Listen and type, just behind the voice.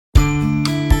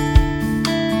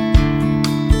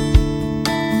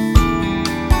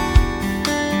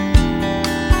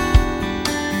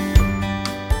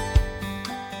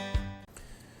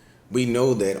we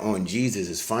know that on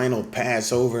Jesus' final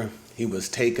Passover, he was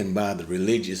taken by the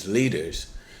religious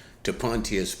leaders to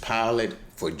Pontius Pilate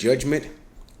for judgment,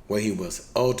 where he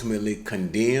was ultimately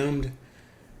condemned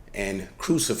and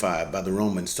crucified by the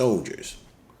Roman soldiers.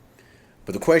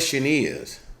 But the question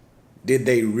is, did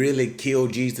they really kill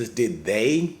Jesus? Did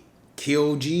they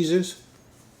kill Jesus?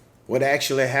 What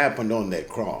actually happened on that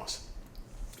cross?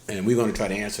 And we're going to try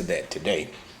to answer that today.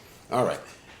 All right.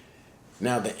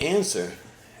 Now, the answer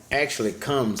actually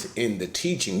comes in the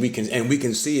teaching. We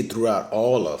can see it throughout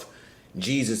all of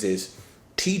Jesus's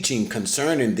teaching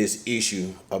concerning this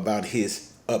issue about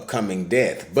his upcoming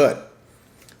death. But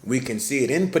we can see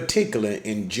it in particular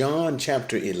in John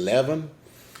chapter 11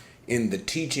 in the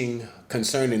teaching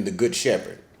concerning the Good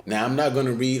Shepherd. Now, I'm not going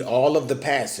to read all of the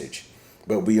passage,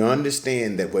 but we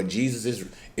understand that what Jesus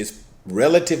is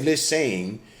relatively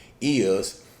saying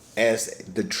is, as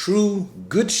the true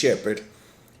Good Shepherd,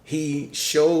 he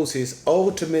shows his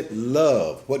ultimate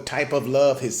love. What type of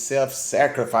love? His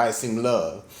self-sacrificing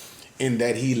love, in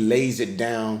that he lays it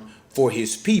down for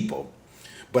his people.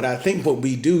 But I think what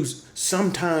we do,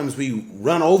 sometimes we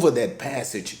run over that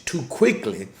passage too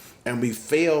quickly and we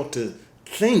fail to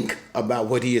think about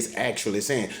what he is actually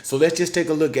saying. So let's just take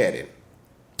a look at it.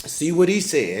 See what he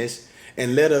says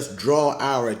and let us draw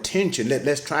our attention.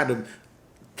 Let's try to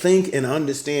think and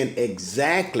understand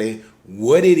exactly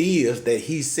what it is that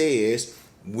he says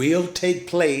will take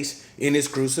place in his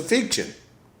crucifixion.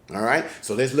 All right.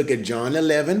 So let's look at John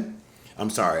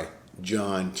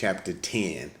chapter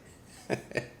 10.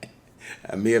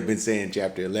 I may have been saying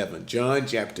chapter 11. John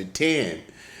chapter 10.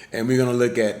 And we're going to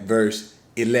look at verse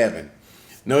 11.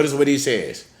 Notice what he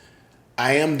says.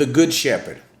 I am the good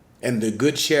shepherd, and the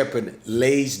good shepherd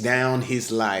lays down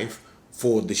his life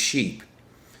for the sheep.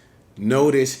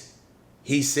 Notice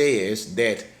he says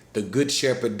that the good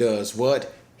shepherd does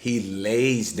what? He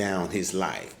lays down his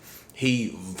life.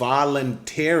 He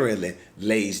voluntarily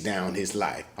lays down his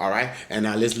life. All right. And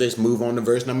now let's move on to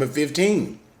verse number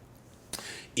 15.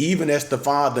 Even as the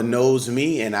Father knows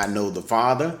me and I know the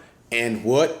Father, and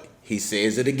what? He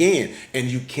says it again. And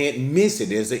you can't miss it.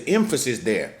 There's an emphasis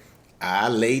there. I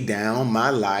lay down my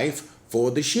life for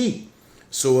the sheep.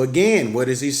 So again, what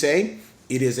does he say?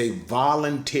 It is a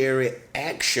voluntary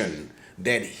action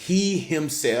that he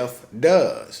himself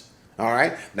does. All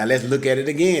right. Now let's look at it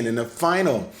again in the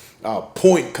final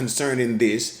point concerning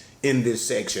this in this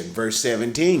section, verse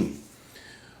 17.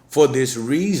 For this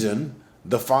reason,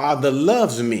 the Father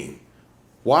loves me.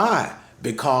 Why?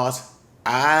 Because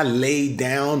I lay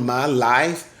down my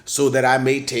life so that I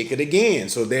may take it again.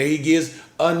 So there he gives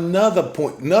another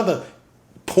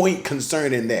point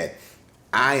concerning that.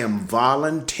 I am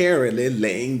voluntarily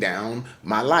laying down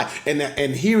my life.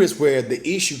 And here is where the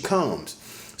issue comes.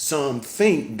 Some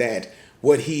think that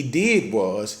what he did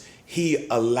was he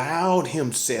allowed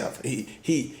himself,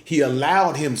 he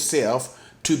allowed himself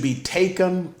to be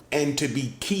taken and to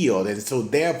be killed. And so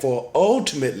therefore,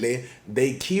 ultimately,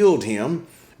 they killed him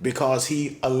because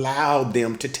he allowed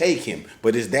them to take him.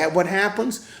 But is that what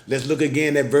happens? Let's look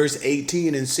again at verse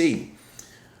 18 and see.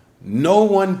 No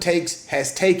one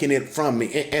has taken it from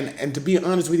me. And to be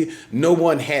honest with you, no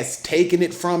one has taken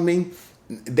it from me.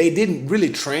 They didn't really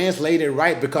translate it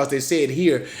right, because they said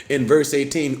here in verse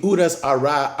 18, Udas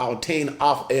ara autain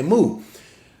af emu.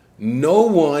 No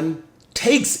one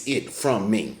takes it from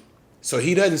me. So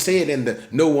he doesn't say it in the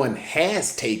no one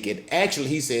has taken it. Actually,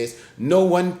 he says no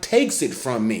one takes it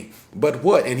from me. But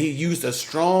what? And he used a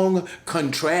strong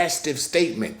contrastive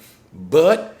statement.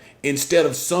 But instead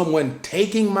of someone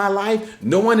taking my life,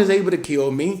 no one is able to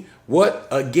kill me. What?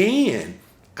 Again,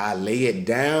 I lay it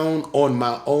down on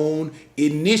my own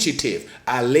initiative.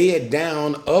 I lay it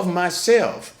down of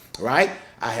myself, right?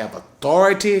 I have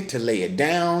authority to lay it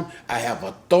down. I have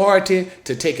authority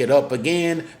to take it up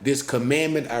again. This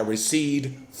commandment I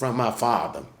received from my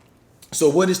Father. So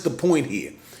what is the point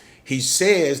here? He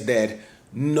says that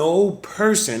no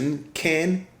person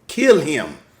can kill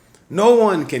him. No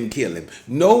one can kill him.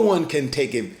 No one can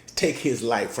take his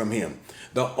life from him.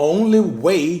 The only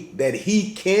way that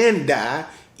he can die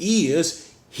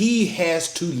is he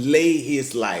has to lay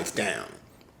his life down.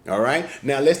 All right.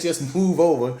 Now let's just move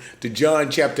over to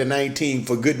John chapter 19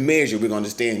 for good measure. We're going to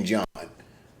stay in John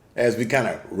as we kind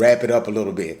of wrap it up a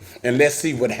little bit. And let's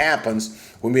see what happens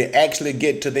when we actually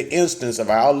get to the instance of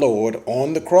our Lord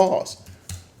on the cross.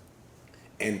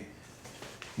 And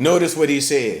notice what he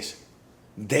says.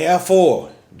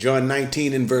 Therefore, John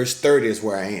 19 and verse 30 is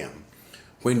where I am.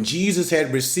 When Jesus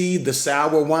had received the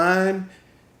sour wine,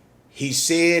 he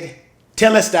said,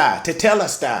 Tetelestai.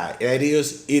 That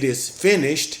is, it is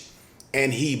finished.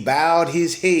 And he bowed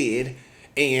his head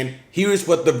And here's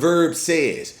what the verb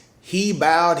says. He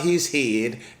bowed his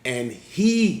head and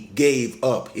he gave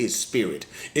up his spirit.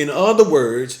 In other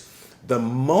words, the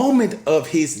moment of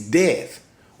his death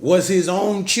was his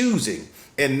own choosing.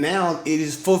 And now it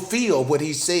is fulfilled what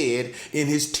he said in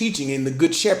his teaching in the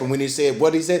Good Shepherd when he said,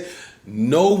 what he said,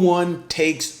 no one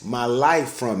takes my life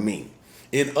from me.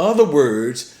 In other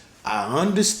words, I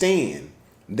understand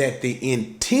that the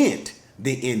intent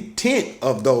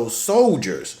of those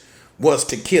soldiers was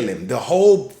to kill him. The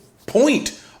whole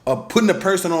point of putting a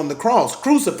person on the cross,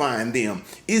 crucifying them,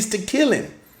 is to kill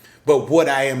him. But what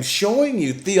I am showing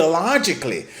you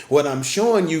theologically, what I'm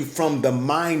showing you from the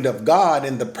mind of God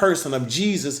and the person of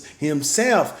Jesus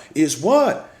himself is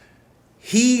what?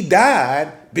 He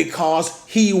died because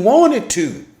he wanted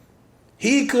to.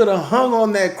 He could have hung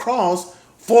on that cross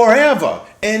forever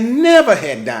and never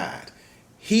had died.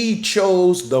 He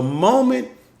chose the moment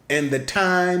and the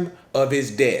time of his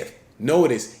death.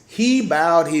 Notice, he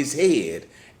bowed his head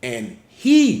and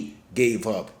he gave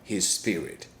up his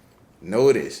spirit.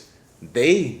 Notice,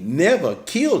 they never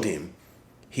killed him.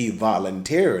 He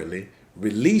voluntarily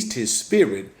released his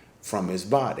spirit from his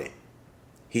body.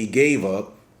 He gave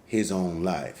up his own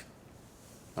life.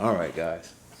 All right,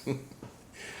 guys.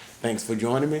 Thanks for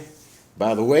joining me.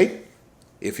 By the way,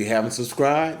 if you haven't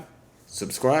subscribed,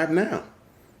 subscribe now.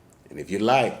 And if you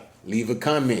like, leave a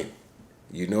comment.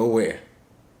 You know where.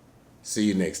 See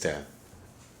you next time.